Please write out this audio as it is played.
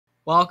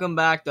Welcome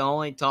back to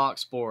Only Talk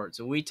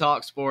Sports. We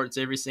talk sports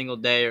every single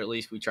day, or at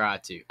least we try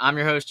to. I'm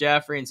your host,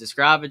 Jeffrey, and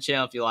subscribe to the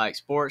channel if you like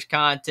sports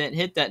content.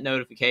 Hit that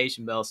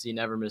notification bell so you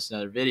never miss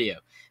another video.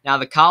 Now,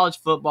 the college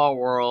football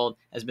world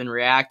has been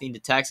reacting to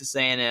Texas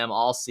A&M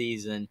all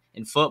season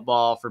in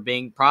football for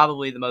being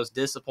probably the most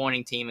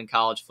disappointing team in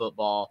college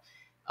football,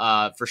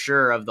 for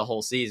sure, of the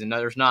whole season. No,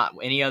 there's not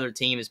any other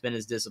team that's been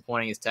as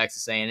disappointing as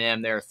Texas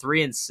A&M. They're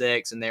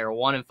 3-6, and they're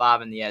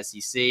 1-5 in the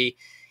SEC.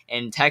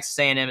 And Texas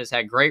A&M has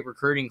had great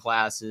recruiting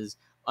classes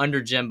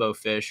under Jimbo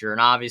Fisher, and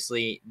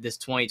obviously this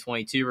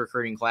 2022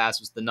 recruiting class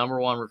was the number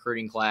one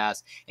recruiting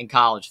class in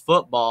college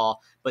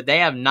football, but they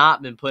have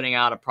not been putting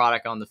out a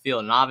product on the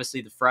field. And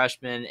obviously the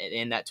freshmen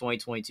in that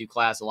 2022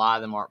 class, a lot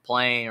of them aren't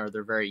playing or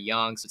they're very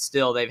young, so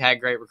still they've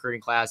had great recruiting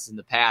classes in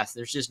the past.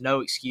 There's just no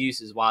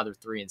excuses why they're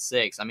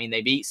 3-6. I mean,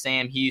 they beat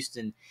Sam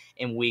Houston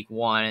in week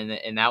 1,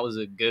 and that was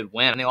a good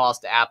win. And they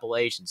lost to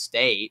Appalachian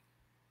State,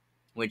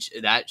 which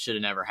that should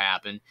have never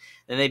happened.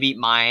 Then they beat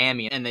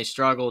Miami, and they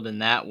struggled in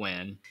that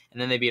win.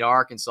 And then they beat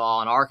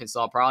Arkansas, and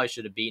Arkansas probably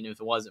should have beaten if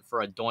it wasn't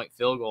for a doink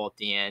field goal at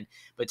the end.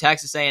 But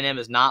Texas A&M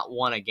has not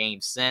won a game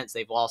since.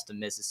 They've lost to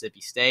Mississippi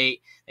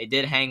State. They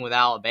did hang with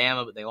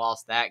Alabama, but they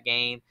lost that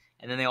game.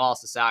 And then they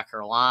lost to South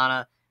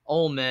Carolina,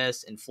 Ole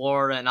Miss, and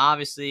Florida. And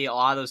obviously a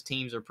lot of those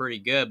teams are pretty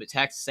good, but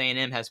Texas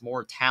A&M has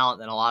more talent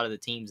than a lot of the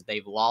teams that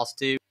they've lost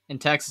to. And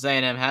Texas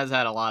A&M has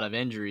had a lot of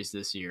injuries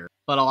this year.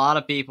 But a lot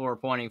of people are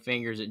pointing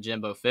fingers at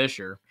Jimbo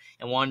Fisher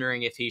and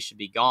wondering if he should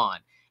be gone.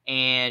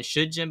 And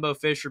should Jimbo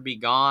Fisher be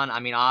gone? I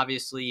mean,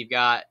 obviously, you've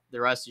got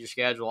the rest of your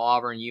schedule,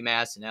 Auburn,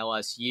 UMass, and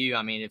LSU.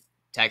 I mean, if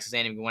Texas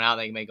A&M went out,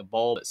 they can make a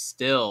bowl. But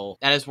still,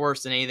 that is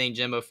worse than anything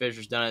Jimbo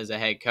Fisher's done as a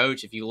head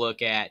coach. If you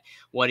look at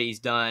what he's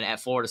done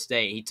at Florida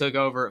State, he took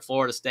over at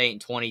Florida State in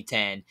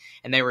 2010,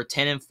 and they were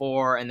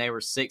 10-4, and they were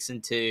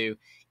 6-2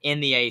 in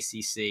the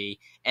ACC.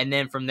 And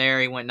then from there,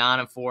 he went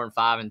 9-4 and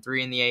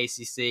 5-3 in the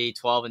ACC,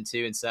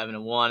 12-2 and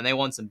 7-1. And they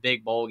won some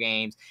big bowl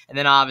games. And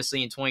then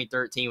obviously in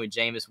 2013 with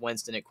Jameis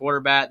Winston at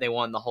quarterback, they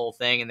won the whole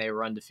thing, and they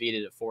were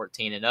undefeated at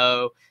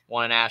 14-0,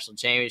 won a national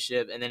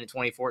championship. And then in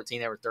 2014,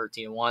 they were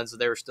 13-1, so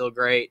they were still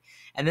great.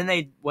 And then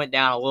they went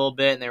down a little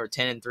bit, and they were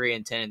 10-3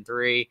 and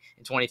 10-3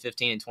 in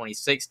 2015 and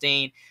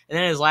 2016. And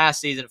then his last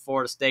season at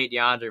Florida State,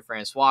 DeAndre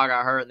Francois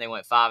got hurt, and they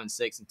went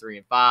 5-6 and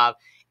 3-5.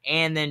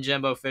 And then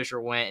Jimbo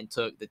Fisher went and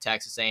took the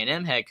Texas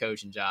A&M head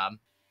coaching job.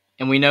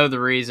 And we know the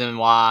reason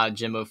why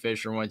Jimbo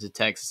Fisher went to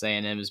Texas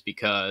A&M is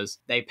because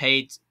they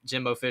paid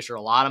Jimbo Fisher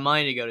a lot of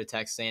money to go to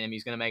Texas A&M.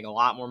 He's going to make a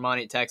lot more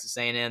money at Texas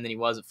A&M than he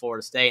was at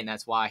Florida State, and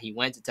that's why he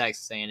went to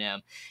Texas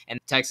A&M. And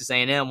Texas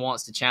A&M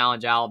wants to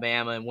challenge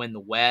Alabama and win the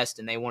West,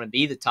 and they want to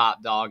be the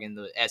top dog in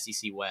the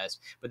SEC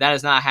West. But that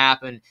has not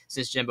happened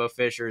since Jimbo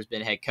Fisher has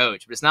been head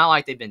coach. But it's not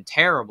like they've been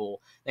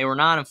terrible. They were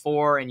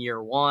 9-4 in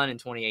year 1 in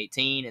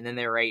 2018, and then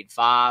they were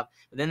 8-5.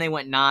 But then they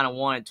went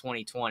 9-1 in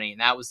 2020,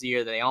 and that was the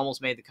year that they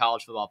almost made the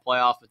college football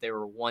playoff, but they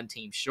were one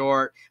team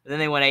short. But then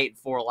they went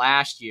 8-4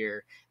 last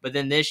year. But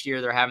then this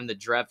year they're having the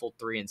dreadful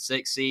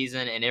 3-6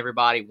 season, and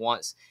everybody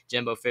wants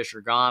Jimbo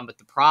Fisher gone. But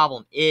the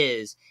problem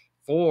is,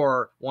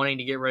 for wanting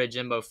to get rid of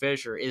Jimbo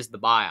Fisher, is the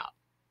buyout.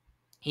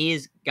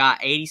 He's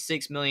got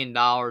 $86 million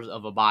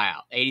of a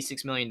buyout,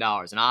 $86 million.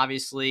 And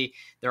obviously,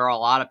 there are a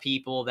lot of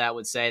people that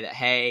would say that,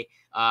 hey,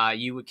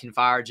 you can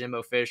fire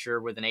Jimbo Fisher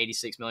with an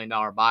 $86 million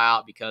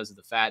buyout because of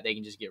the fact they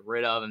can just get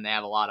rid of him. They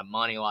have a lot of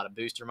money, a lot of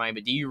booster money.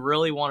 But do you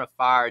really want to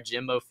fire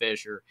Jimbo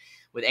Fisher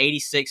with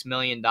 $86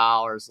 million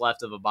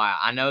left of a buyout?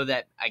 I know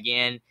that,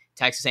 again,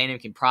 Texas A&M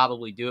can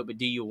probably do it, but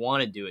do you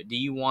want to do it? Do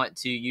you want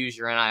to use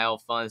your NIL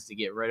funds to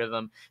get rid of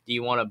him? Do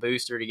you want a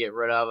booster to get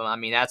rid of him? I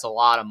mean, that's a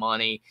lot of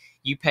money.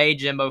 You paid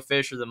Jimbo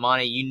Fisher the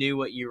money. You knew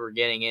what you were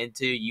getting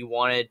into. You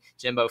wanted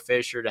Jimbo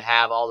Fisher to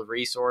have all the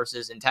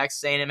resources, and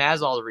Texas A&M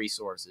has all the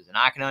resources. And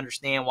I can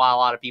understand why a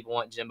lot of people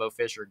want Jimbo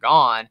Fisher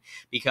gone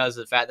because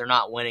of the fact they're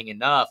not winning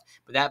enough.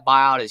 But that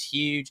buyout is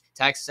huge.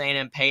 Texas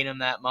A&M paid him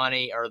that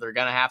money, or they're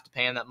going to have to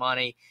pay him that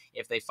money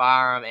if they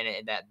fire him,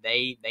 and that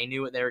they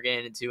knew what they were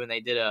getting into, and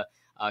they did a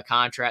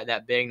contract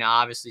that big. Now,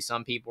 obviously,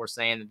 some people are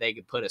saying that they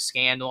could put a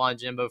scandal on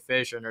Jimbo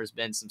Fisher, and there's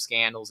been some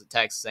scandals at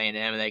Texas A&M,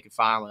 and they could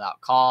fire him without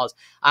cause.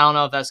 I don't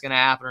know if that's going to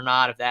happen or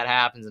not. If that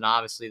happens, then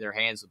obviously their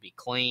hands would be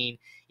clean,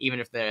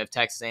 even if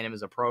Texas A&M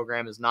as a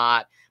program is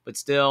not. But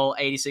still,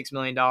 $86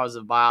 million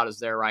of buyout is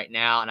there right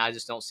now, and I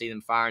just don't see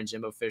them firing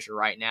Jimbo Fisher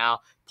right now.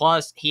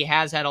 Plus, he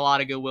has had a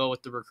lot of goodwill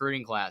with the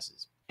recruiting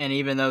classes. And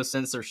even though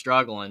since they're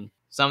struggling,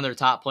 some of their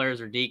top players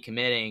are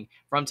decommitting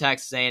from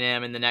Texas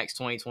A&M in the next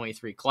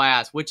 2023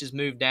 class, which has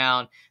moved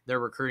down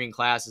their recruiting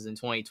classes in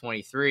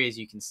 2023, as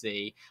you can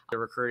see. The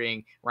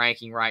recruiting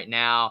ranking right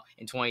now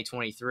in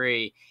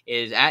 2023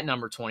 is at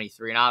number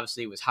 23, and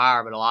obviously it was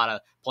higher, but a lot of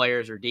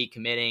players are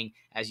decommitting.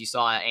 As you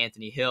saw,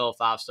 Anthony Hill,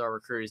 five-star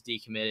recruit, is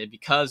decommitted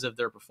because of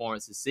their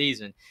performance this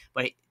season.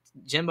 But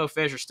Jimbo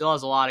Fisher still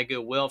has a lot of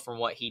goodwill from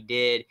what he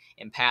did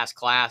in past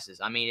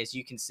classes. I mean, as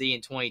you can see in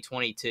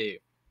 2022,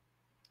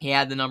 he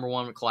had the number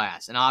one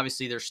class. And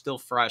obviously, they're still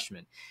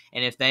freshmen.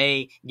 And if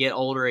they get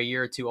older, a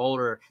year or two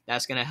older,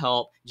 that's going to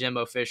help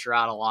Jimbo Fisher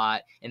out a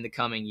lot in the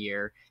coming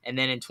year. And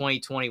then in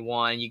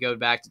 2021, you go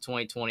back to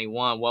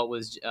 2021, what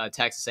was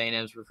Texas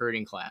A&M's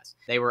recruiting class?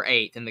 They were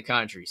 8th in the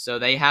country. So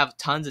they have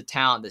tons of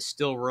talent that's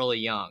still really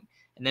young.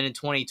 And then in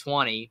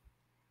 2020,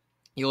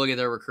 you look at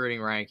their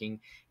recruiting ranking,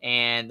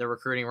 and the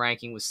recruiting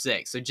ranking was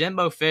 6th. So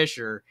Jimbo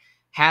Fisher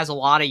has a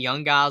lot of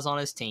young guys on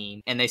his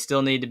team, and they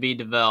still need to be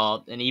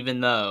developed. And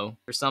even though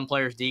there's some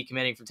players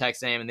decommitting from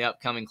Texas A&M in the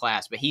upcoming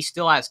class, but he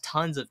still has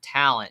tons of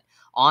talent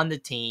on the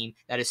team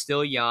that is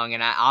still young.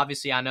 And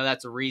obviously, I know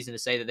that's a reason to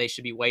say that they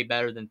should be way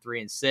better than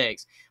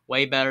 3-6,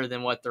 way better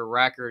than what their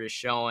record is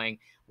showing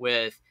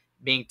with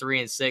being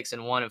 3-6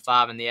 and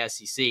 1-5 in the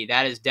SEC.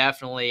 That is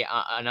definitely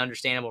an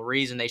understandable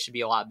reason. They should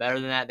be a lot better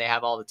than that. They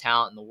have all the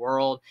talent in the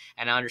world,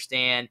 and I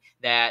understand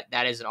that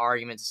that is an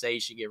argument to say you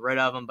should get rid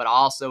of them. But I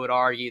also would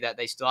argue that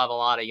they still have a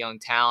lot of young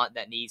talent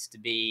that needs to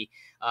be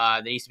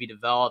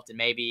developed. And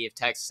maybe if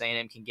Texas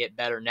A&M can get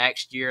better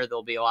next year,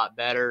 they'll be a lot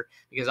better,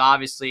 because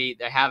obviously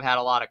they have had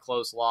a lot of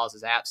close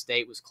losses. App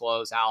State was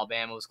close,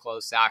 Alabama was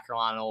close, South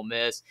Carolina, and Ole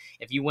Miss.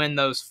 If you win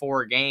those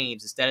 4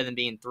 games, instead of them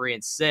being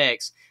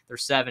 3-6, they're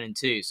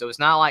 7-2. So it's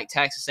not like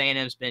Texas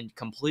A&M's been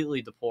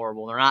completely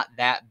deplorable. They're not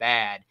that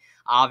bad.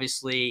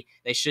 Obviously,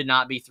 they should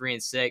not be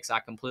 3-6. I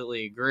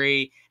completely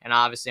agree. And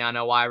obviously, I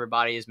know why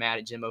everybody is mad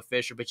at Jimbo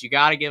Fisher, but you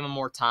got to give him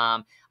more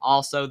time.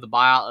 Also, the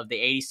buyout of the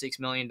 $86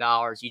 million,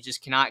 you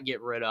just cannot get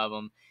rid of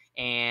him.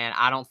 And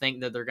I don't think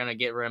that they're going to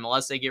get rid of him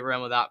unless they get rid of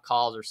him without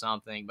calls or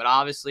something. But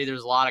obviously,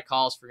 there's a lot of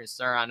calls for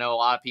concern. I know a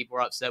lot of people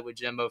are upset with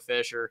Jimbo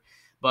Fisher,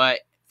 but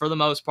for the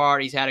most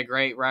part, he's had a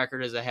great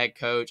record as a head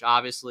coach.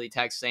 Obviously,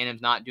 Texas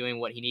A&M's not doing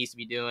what he needs to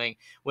be doing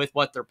with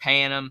what they're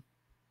paying him,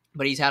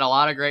 but he's had a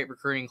lot of great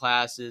recruiting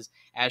classes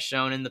as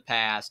shown in the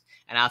past,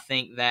 and I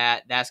think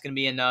that that's going to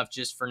be enough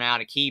just for now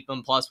to keep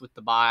him, plus with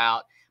the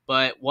buyout.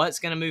 But what's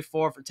going to move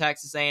forward for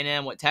Texas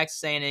A&M, what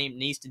Texas A&M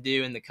needs to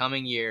do in the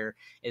coming year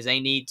is they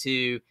need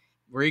to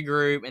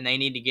regroup, and they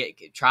need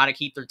to try to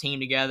keep their team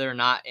together and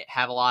not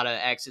have a lot of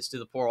exits to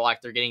the portal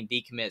like they're getting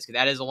decommits, because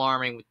that is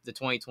alarming with the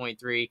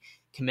 2023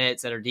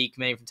 commits that are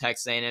decommitting from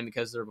Texas A&M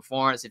because of their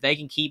performance. If they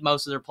can keep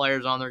most of their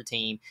players on their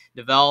team,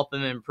 develop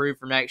them, and improve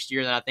for next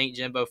year, then I think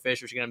Jimbo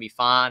Fisher's going to be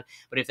fine.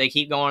 But if they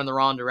keep going in the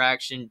wrong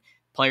direction,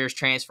 players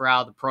transfer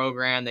out of the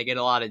program, they get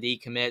a lot of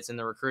decommits in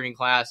the recruiting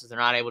classes, they're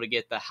not able to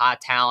get the high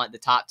talent, the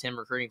top 10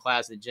 recruiting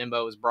class that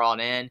Jimbo has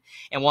brought in.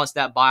 And once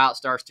that buyout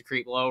starts to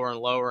creep lower and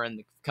lower in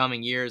the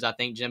coming years, I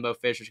think Jimbo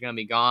Fisher's going to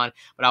be gone.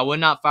 But I would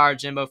not fire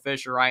Jimbo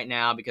Fisher right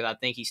now, because I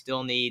think he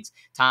still needs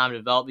time to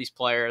develop these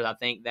players. I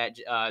think that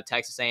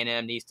Texas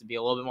A&M needs to be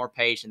a little bit more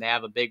patient. They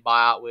have a big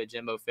buyout with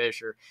Jimbo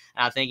Fisher,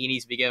 and I think he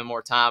needs to be given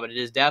more time. But it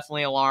is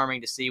definitely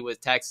alarming to see with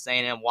Texas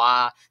A&M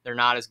why they're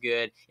not as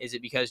good. Is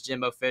it because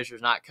Jimbo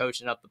Fisher's not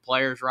coaching up the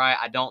players right?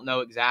 I don't know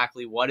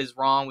exactly what is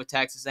wrong with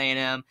Texas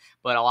A&M,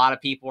 but a lot of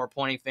people are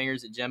pointing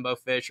fingers at Jimbo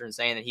Fisher and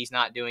saying that he's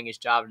not doing his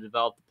job to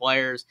develop the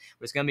players.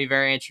 But it's going to be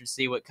very interesting to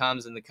see what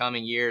comes in the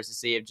coming years, to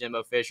see if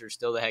Jimbo Fisher is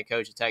still the head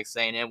coach of Texas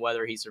A&M,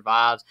 whether he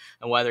survives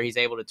and whether he's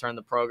able to turn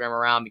the program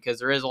around, because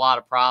there is a lot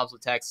of problems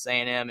with Texas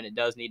A&M, and it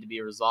does need to be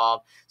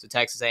resolved so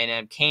Texas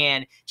A&M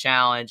can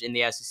challenge in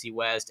the SEC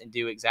West and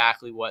do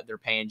exactly what they're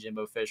paying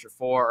Jimbo Fisher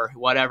for, or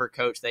whatever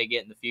coach they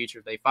get in the future.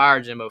 If they fire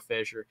Jimbo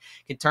Fisher,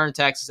 can turn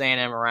Texas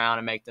A&M around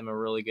and make them a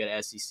really good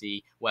SEC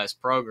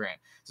West program.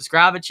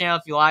 Subscribe to the channel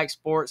if you like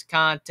sports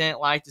content.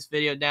 Like this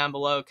video down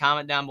below.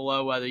 Comment down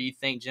below whether you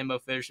think Jimbo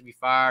Fisher should be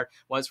fired,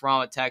 what's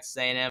wrong with Texas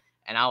A&M,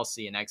 and I will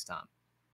see you next time.